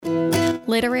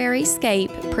Literary Scape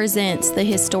presents the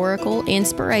historical,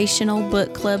 inspirational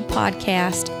book club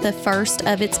podcast, the first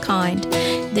of its kind.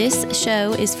 This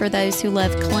show is for those who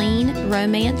love clean,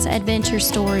 romance adventure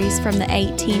stories from the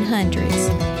 1800s.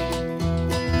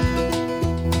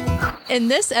 In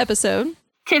this episode,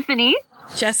 Tiffany,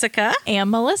 Jessica, and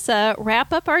Melissa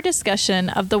wrap up our discussion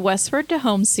of the Westward to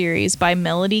Home series by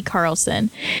Melody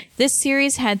Carlson. This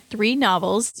series had 3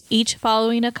 novels, each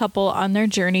following a couple on their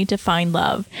journey to find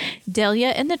love: Delia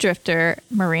and the Drifter,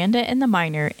 Miranda and the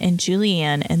Miner, and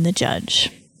Julianne and the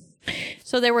Judge.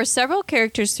 So there were several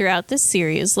characters throughout this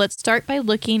series. Let's start by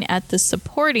looking at the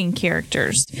supporting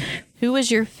characters. Who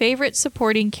was your favorite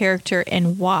supporting character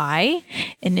and why?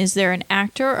 And is there an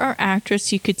actor or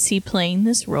actress you could see playing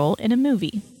this role in a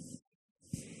movie?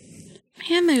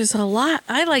 Man, there's a lot.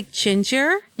 I like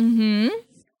Ginger. Mm-hmm.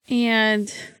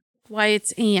 And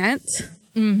Wyatt's aunt.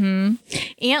 Mm-hmm.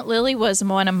 Aunt Lily was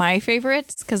one of my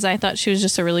favorites because I thought she was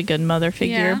just a really good mother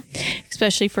figure,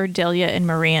 especially for Delia and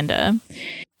Miranda.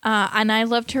 And I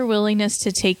loved her willingness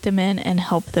to take them in and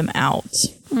help them out.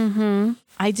 Mm-hmm.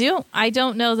 I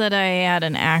don't know that I had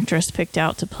an actress picked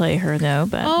out to play her though,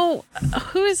 but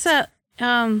who is that?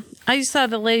 I saw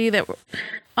the lady that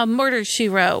Murder, She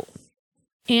Wrote.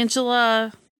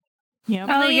 Angela. Yep.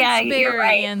 Oh, yeah, you're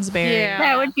right. Lansbury. Yeah.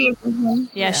 That would be a good one.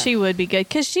 Yeah, she would be good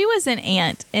because she was an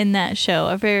aunt in that show,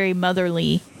 a very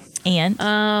motherly aunt.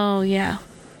 Oh, yeah.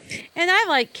 And I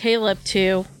like Caleb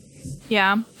too.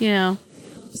 Yeah. You know,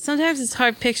 sometimes it's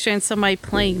hard picturing somebody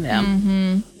playing them.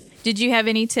 Mm-hmm. Did you have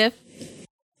any tip?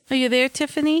 Are you there,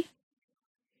 Tiffany?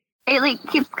 It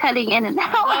keeps cutting in and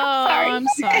out. I'm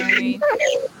sorry.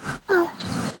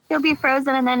 You'll be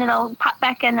frozen and then it'll pop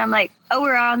back in. I'm like,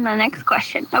 we're on the next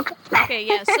question. Okay. Okay,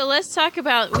 yeah. So let's talk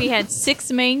about, we had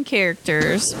 6 main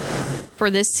characters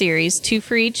for this series, 2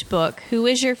 for each book. Who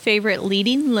is your favorite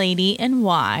leading lady and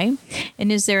why?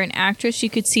 And is there an actress you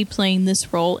could see playing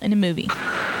this role in a movie?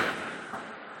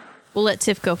 We'll let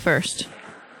Tiff go first.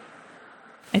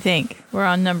 I think we're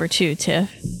on number 2, Tiff,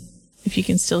 if you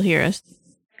can still hear us.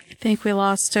 I think we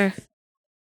lost her.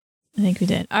 I think we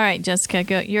did. All right, Jessica,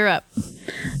 go. You're up.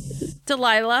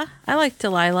 Delilah. I like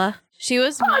Delilah. She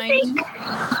was mine.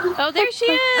 Oh, there she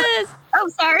is. Oh,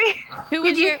 sorry.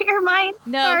 Did you hear mine?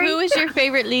 No, Sorry. who was your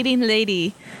favorite leading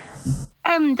lady?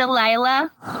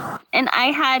 Delilah. And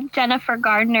I had Jennifer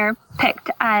Gardner picked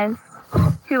as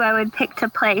who I would pick to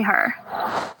play her.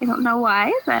 I don't know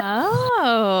why, but...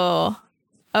 Oh,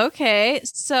 okay.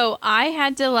 So I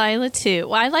had Delilah too.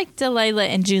 Well, I like Delilah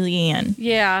and Julianne.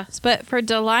 Yeah. But for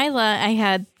Delilah, I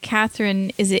had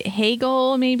Catherine, is it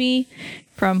Hagel maybe?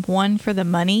 From One for the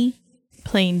Money,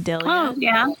 playing Delia. Oh,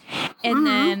 yeah. And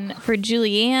then for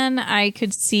Julianne, I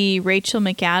could see Rachel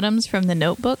McAdams from The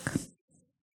Notebook.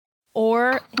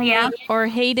 Or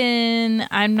Hayden,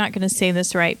 I'm not going to say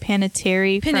this right,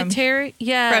 Panettiere.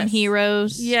 Yes. From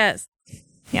Heroes. Yes.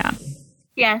 Yeah.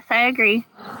 Yes, I agree.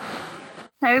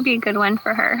 That would be a good one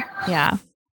for her. Yeah.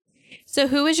 So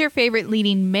who is your favorite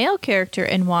leading male character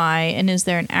and why? And is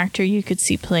there an actor you could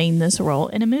see playing this role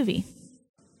in a movie?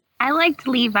 I liked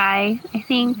Levi. I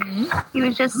think he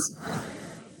was just...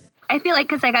 I feel like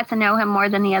because I got to know him more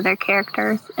than the other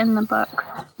characters in the book.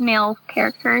 Male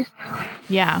characters.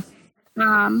 Yeah.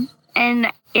 And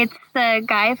it's the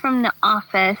guy from The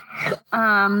Office.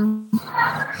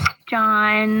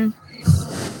 John...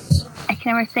 I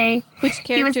can never say. Which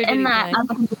character did he play?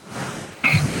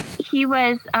 He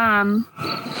was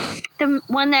the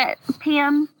one that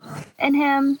Pam and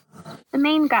him, the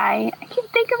main guy. I can't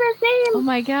think of his name. Oh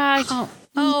my gosh.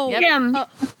 Yep. Jim.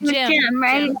 Jim,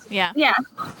 right? Jim. Yeah. Yeah.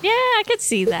 Yeah, I could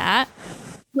see that.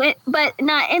 But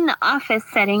not in the office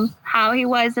setting, how he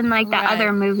was in the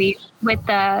other movies with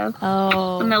the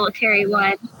military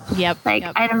one. Yep.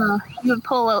 I don't know. He would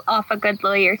pull off a good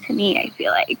lawyer to me, I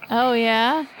feel like. Oh,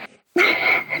 yeah.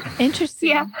 Interesting.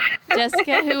 Yeah.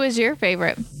 Jessica, who was your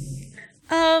favorite?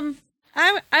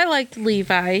 I liked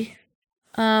Levi.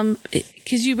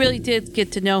 Because you really did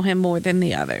get to know him more than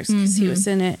the others because he was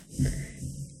in it.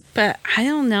 But I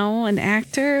don't know, an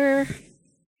actor.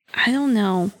 I don't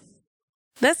know.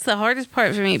 That's the hardest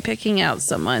part for me, picking out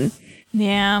someone.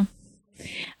 Yeah.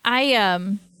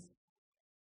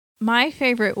 My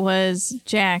favorite was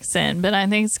Jackson, but I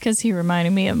think it's because he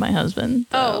reminded me of my husband.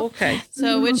 Oh, okay.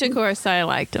 So, which of course I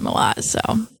liked him a lot, so.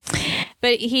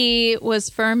 But he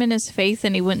was firm in his faith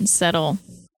and he wouldn't settle.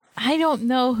 I don't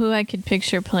know who I could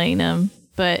picture playing him,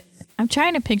 but I'm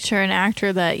trying to picture an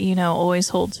actor that, always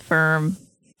holds firm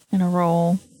in a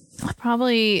role.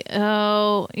 Probably,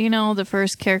 the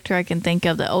first character I can think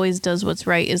of that always does what's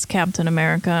right is Captain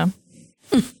America.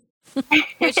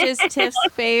 Which is Tiff's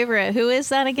favorite. Who is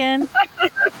that again?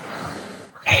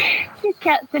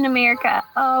 Captain America.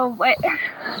 Oh, what?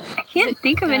 I can't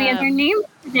think of any other names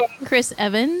today. Chris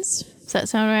Evans. Does that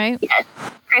sound right? Yes,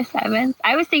 Chris Evans.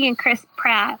 I was thinking Chris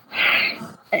Pratt.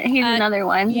 He's another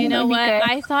one. You know what?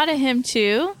 I thought of him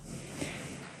too,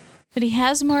 but he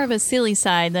has more of a silly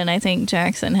side than I think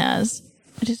Jackson has.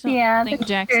 I just don't think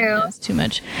Jackson has too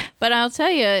much. But I'll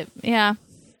tell you,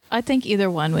 I think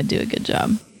either one would do a good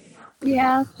job.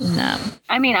 Yeah. No.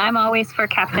 I mean, I'm always for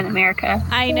Captain America.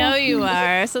 I know you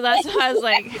are. So that's why I was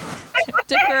like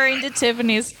deferring to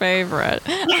Tiffany's favorite.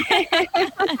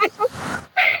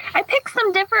 I picked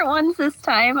some different ones this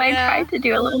time. I tried to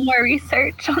do a little more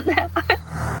research on that.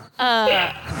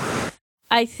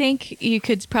 I think you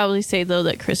could probably say, though,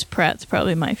 that Chris Pratt's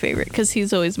probably my favorite because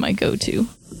he's always my go-to.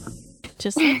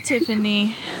 Just like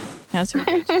Tiffany has her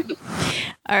go-to.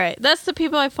 All right. That's the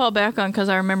people I fall back on because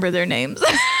I remember their names.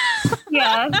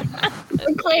 Yeah.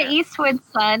 Clint Eastwood's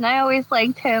son. I always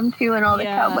liked him, too, in all the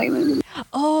cowboy movies.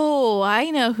 Oh, I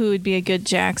know who would be a good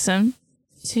Jackson,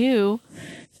 too.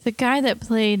 The guy that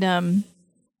played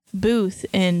Booth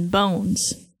in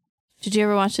Bones. Did you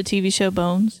ever watch the TV show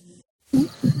Bones?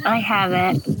 I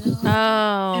haven't.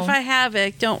 Oh. If I have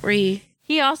it, don't read.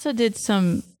 He also did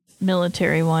some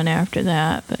military one after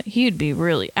that, but he'd be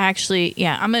really... Actually,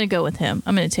 I'm going to go with him.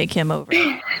 I'm going to take him over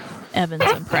Evans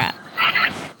and Pratt.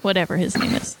 Whatever his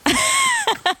name is.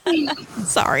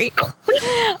 Sorry.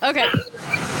 Okay.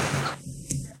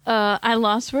 I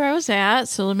lost where I was at,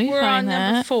 so let me We're find on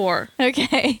that. number 4.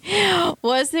 Okay.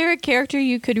 Was there a character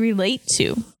you could relate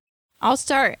to? I'll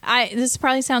start. This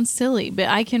probably sounds silly, but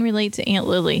I can relate to Aunt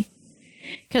Lily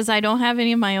because I don't have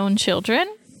any of my own children,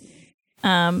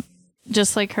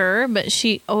 just like her, but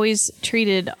she always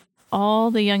treated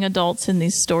all the young adults in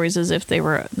these stories as if they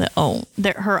were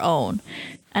her own.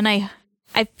 And I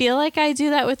feel like I do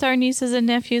that with our nieces and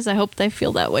nephews. I hope they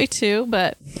feel that way too.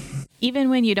 But even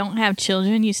when you don't have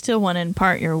children, you still want to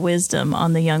impart your wisdom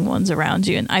on the young ones around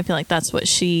you. And I feel like that's what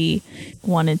she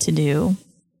wanted to do.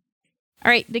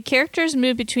 All right. The characters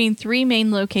moved between 3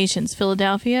 main locations,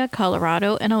 Philadelphia,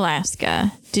 Colorado, and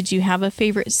Alaska. Did you have a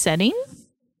favorite setting?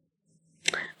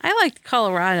 I liked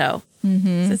Colorado.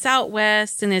 Mm-hmm. It's out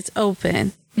west and it's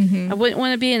open. Mm-hmm. I wouldn't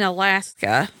want to be in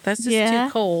Alaska. That's just too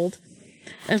cold.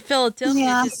 And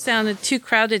Philadelphia just sounded too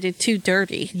crowded and too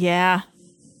dirty. Yeah.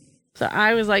 So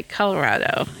I was like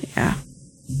Colorado. Yeah.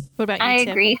 What about you, I Tiff?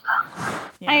 agree.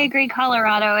 Yeah. I agree.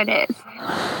 Colorado it is.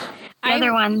 The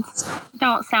other ones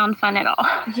don't sound fun at all.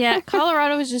 Yeah.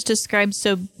 Colorado was just described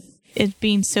as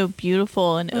being so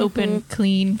beautiful and open,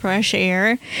 clean, fresh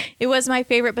air. It was my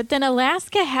favorite. But then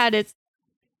Alaska had its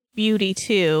beauty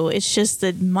too. It's just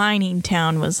the mining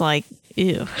town was like,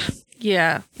 ew.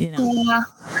 Yeah. You know. Yeah.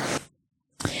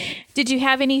 Did you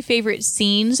have any favorite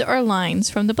scenes or lines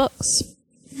from the books?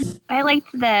 I liked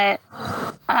that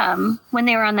when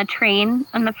they were on the train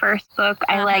in the first book,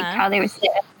 I liked how they would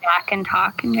sit back and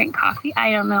talk and drink coffee.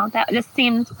 I don't know. That just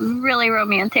seemed really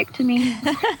romantic to me.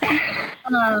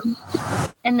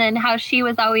 And then how she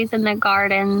was always in the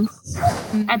gardens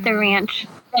at the ranch.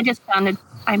 That just sounded,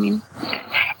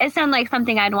 it sounded like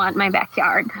something I'd want in my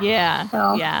backyard. Yeah.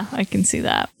 So. Yeah, I can see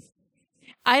that.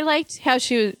 I liked how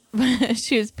she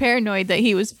was paranoid that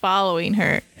he was following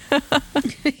her. I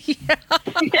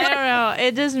don't know.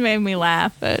 It just made me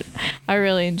laugh, but I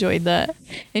really enjoyed that.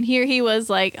 And here he was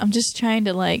like, I'm just trying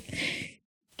to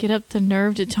get up the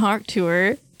nerve to talk to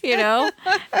her, you know?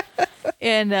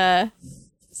 And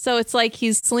so it's like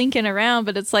he's slinking around,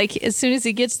 but it's like as soon as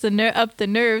he gets up the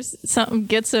nerves, something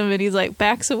gets him and he's like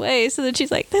backs away. So then she's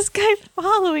like, this guy's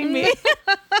following me.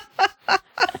 I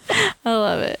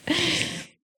love it.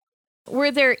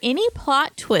 Were there any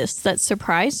plot twists that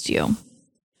surprised you?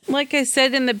 Like I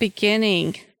said in the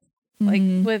beginning, like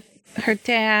with her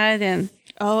dad and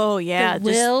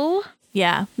Will.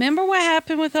 Yeah. Remember what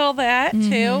happened with all that too?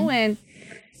 And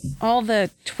all the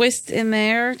twists in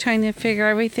there, trying to figure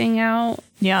everything out.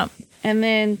 Yeah. And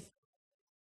then,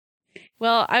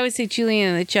 well, I would say Julian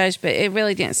and the judge, but it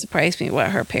really didn't surprise me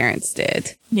what her parents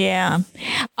did. Yeah.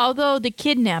 Although the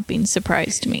kidnapping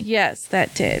surprised me. Yes,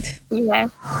 that did. Yeah.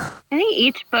 I think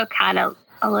each book had a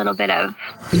little bit of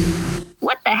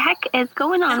what the heck is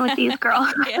going on with these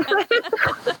girls?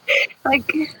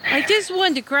 I just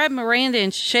wanted to grab Miranda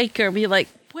and shake her and be like,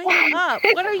 wake up.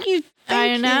 What are you thinking?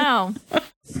 I know.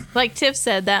 Like Tiff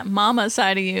said, that mama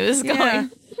side of you is going,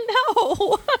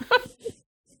 no.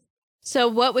 So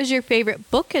what was your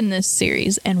favorite book in this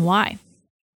series and why?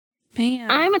 Man.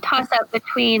 I'm a toss-up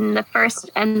between the first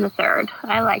and the third.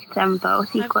 I liked them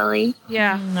both equally.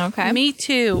 Yeah. Okay. Me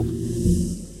too.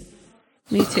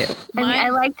 I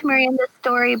liked Miranda's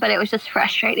story, but it was just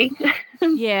frustrating.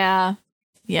 Yeah.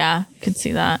 Yeah, I could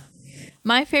see that.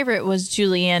 My favorite was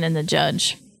Julianne and the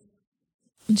Judge.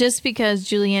 Just because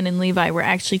Julianne and Levi were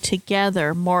actually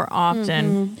together more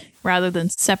often rather than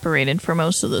separated for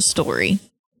most of the story.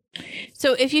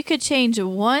 So if you could change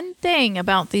one thing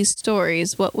about these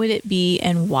stories, what would it be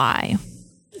and why?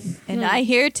 And I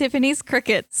hear Tiffany's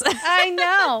crickets. I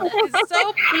know. It's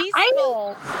so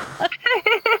peaceful.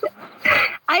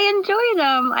 I enjoy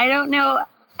them. I don't know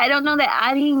that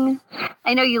adding,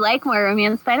 I know you like more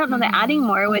romance, but I don't know that adding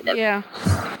more would have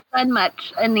done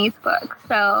much in these books.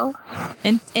 So,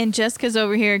 and Jessica's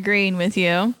over here agreeing with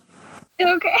you.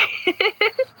 Okay.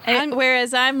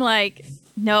 Whereas I'm like,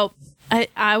 nope,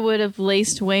 I would have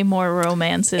laced way more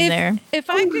romance in there. If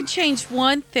I could change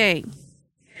one thing,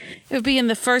 it would be in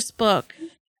the first book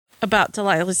about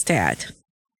Delilah's dad.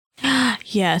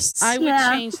 Yes. I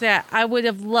would change that. I would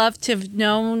have loved to have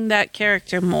known that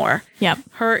character more. Yep.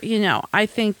 Her, I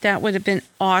think that would have been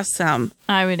awesome.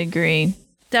 I would agree.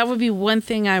 That would be one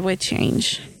thing I would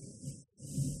change.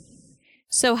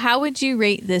 So how would you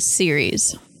rate this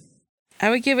series? I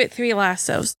would give it 3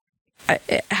 lassos.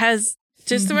 It has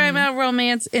just the right amount of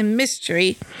romance and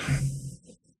mystery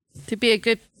to be a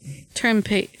good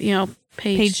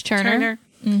page turner.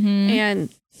 And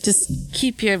just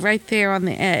keep you right there on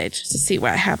the edge to see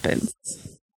what happens.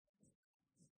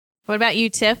 What about you,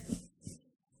 Tiff?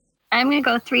 I'm going to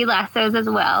go 3 lassos as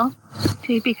well,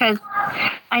 because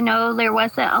I know there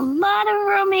wasn't a lot of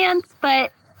romance,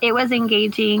 but it was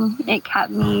engaging. It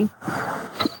kept me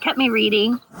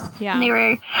reading. Yeah,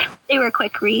 and they were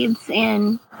quick reads,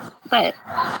 but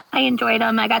I enjoyed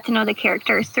them. I got to know the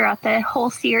characters throughout the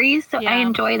whole series, so I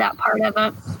enjoy that part of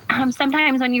it.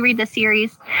 Sometimes when you read the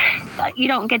series, you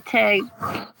don't get to.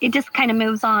 It just kind of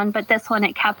moves on. But this one,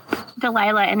 it kept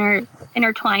Delilah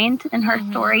intertwined in her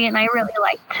story, and I really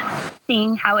liked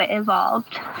seeing how it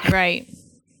evolved. Right.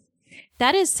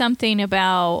 That is something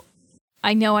about.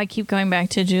 I know I keep going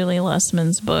back to Julie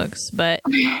Lustman's books, but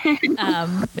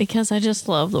because I just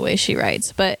love the way she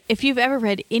writes. But if you've ever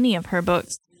read any of her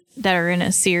books that are in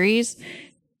a series,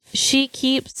 she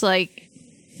keeps the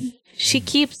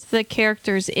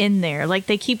characters in there. Like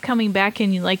they keep coming back,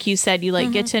 and like you said,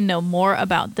 you get to know more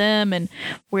about them and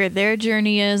where their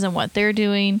journey is and what they're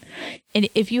doing. And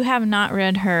if you have not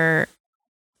read her,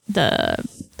 the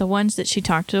ones that she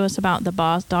talked to us about,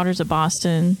 the Daughters of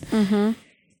Boston.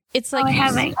 It's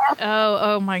like,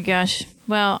 oh my gosh.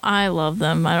 Well, I love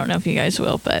them. I don't know if you guys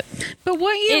will, but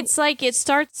it's like it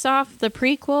starts off the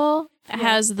prequel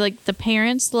has like the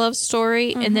parents' love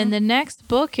story, and then the next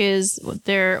book is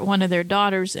one of their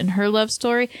daughters and her love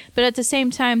story, but at the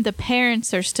same time the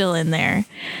parents are still in there.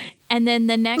 And then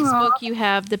the next book you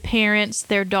have the parents,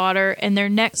 their daughter, and their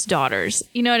next daughters.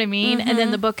 You know what I mean? And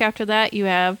then the book after that you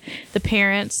have the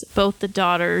parents, both the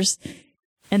daughters.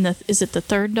 And is it the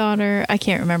third daughter? I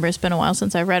can't remember. It's been a while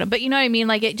since I read them. But you know what I mean?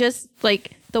 Like, it just,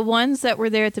 like, the ones that were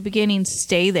there at the beginning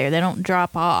stay there. They don't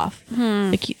drop off.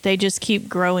 They just keep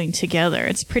growing together.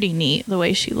 It's pretty neat the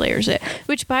way she layers it.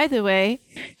 Which, by the way,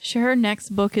 her next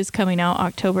book is coming out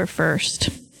October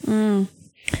 1st.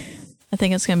 I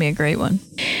think it's going to be a great one.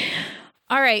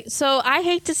 All right. So, I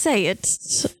hate to say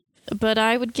it, but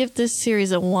I would give this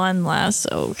series a 1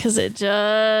 lasso because it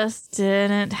just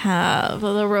didn't have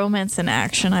the romance and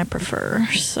action I prefer.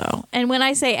 So, and when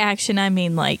I say action, I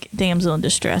mean like damsel in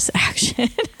distress action.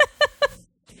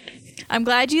 I'm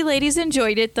glad you ladies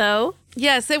enjoyed it, though.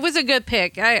 Yes, it was a good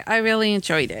pick. I really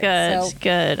enjoyed it.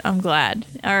 Good. I'm glad.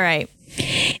 All right.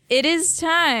 It is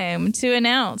time to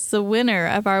announce the winner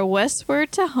of our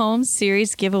Westward to Home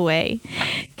series giveaway.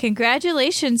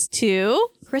 Congratulations to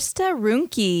Krista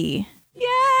Runke.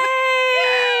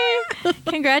 Yay!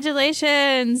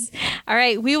 Congratulations. All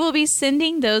right, we will be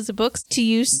sending those books to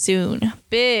you soon.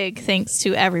 Big thanks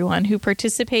to everyone who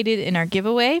participated in our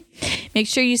giveaway. Make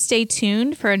sure you stay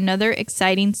tuned for another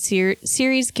exciting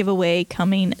series giveaway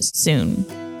coming soon.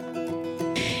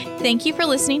 Thank you for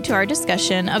listening to our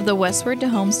discussion of the Westward to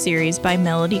Home series by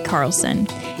Melody Carlson.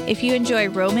 If you enjoy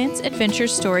romance adventure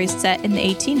stories set in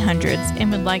the 1800s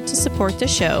and would like to support the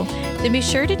show, then be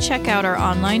sure to check out our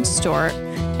online store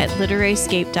at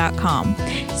literaryscape.com.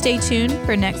 Stay tuned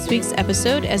for next week's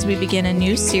episode as we begin a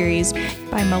new series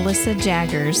by Melissa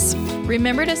Jaggers.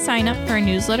 Remember to sign up for our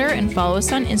newsletter and follow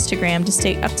us on Instagram to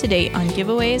stay up to date on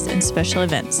giveaways and special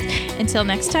events. Until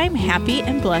next time, happy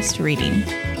and blessed reading.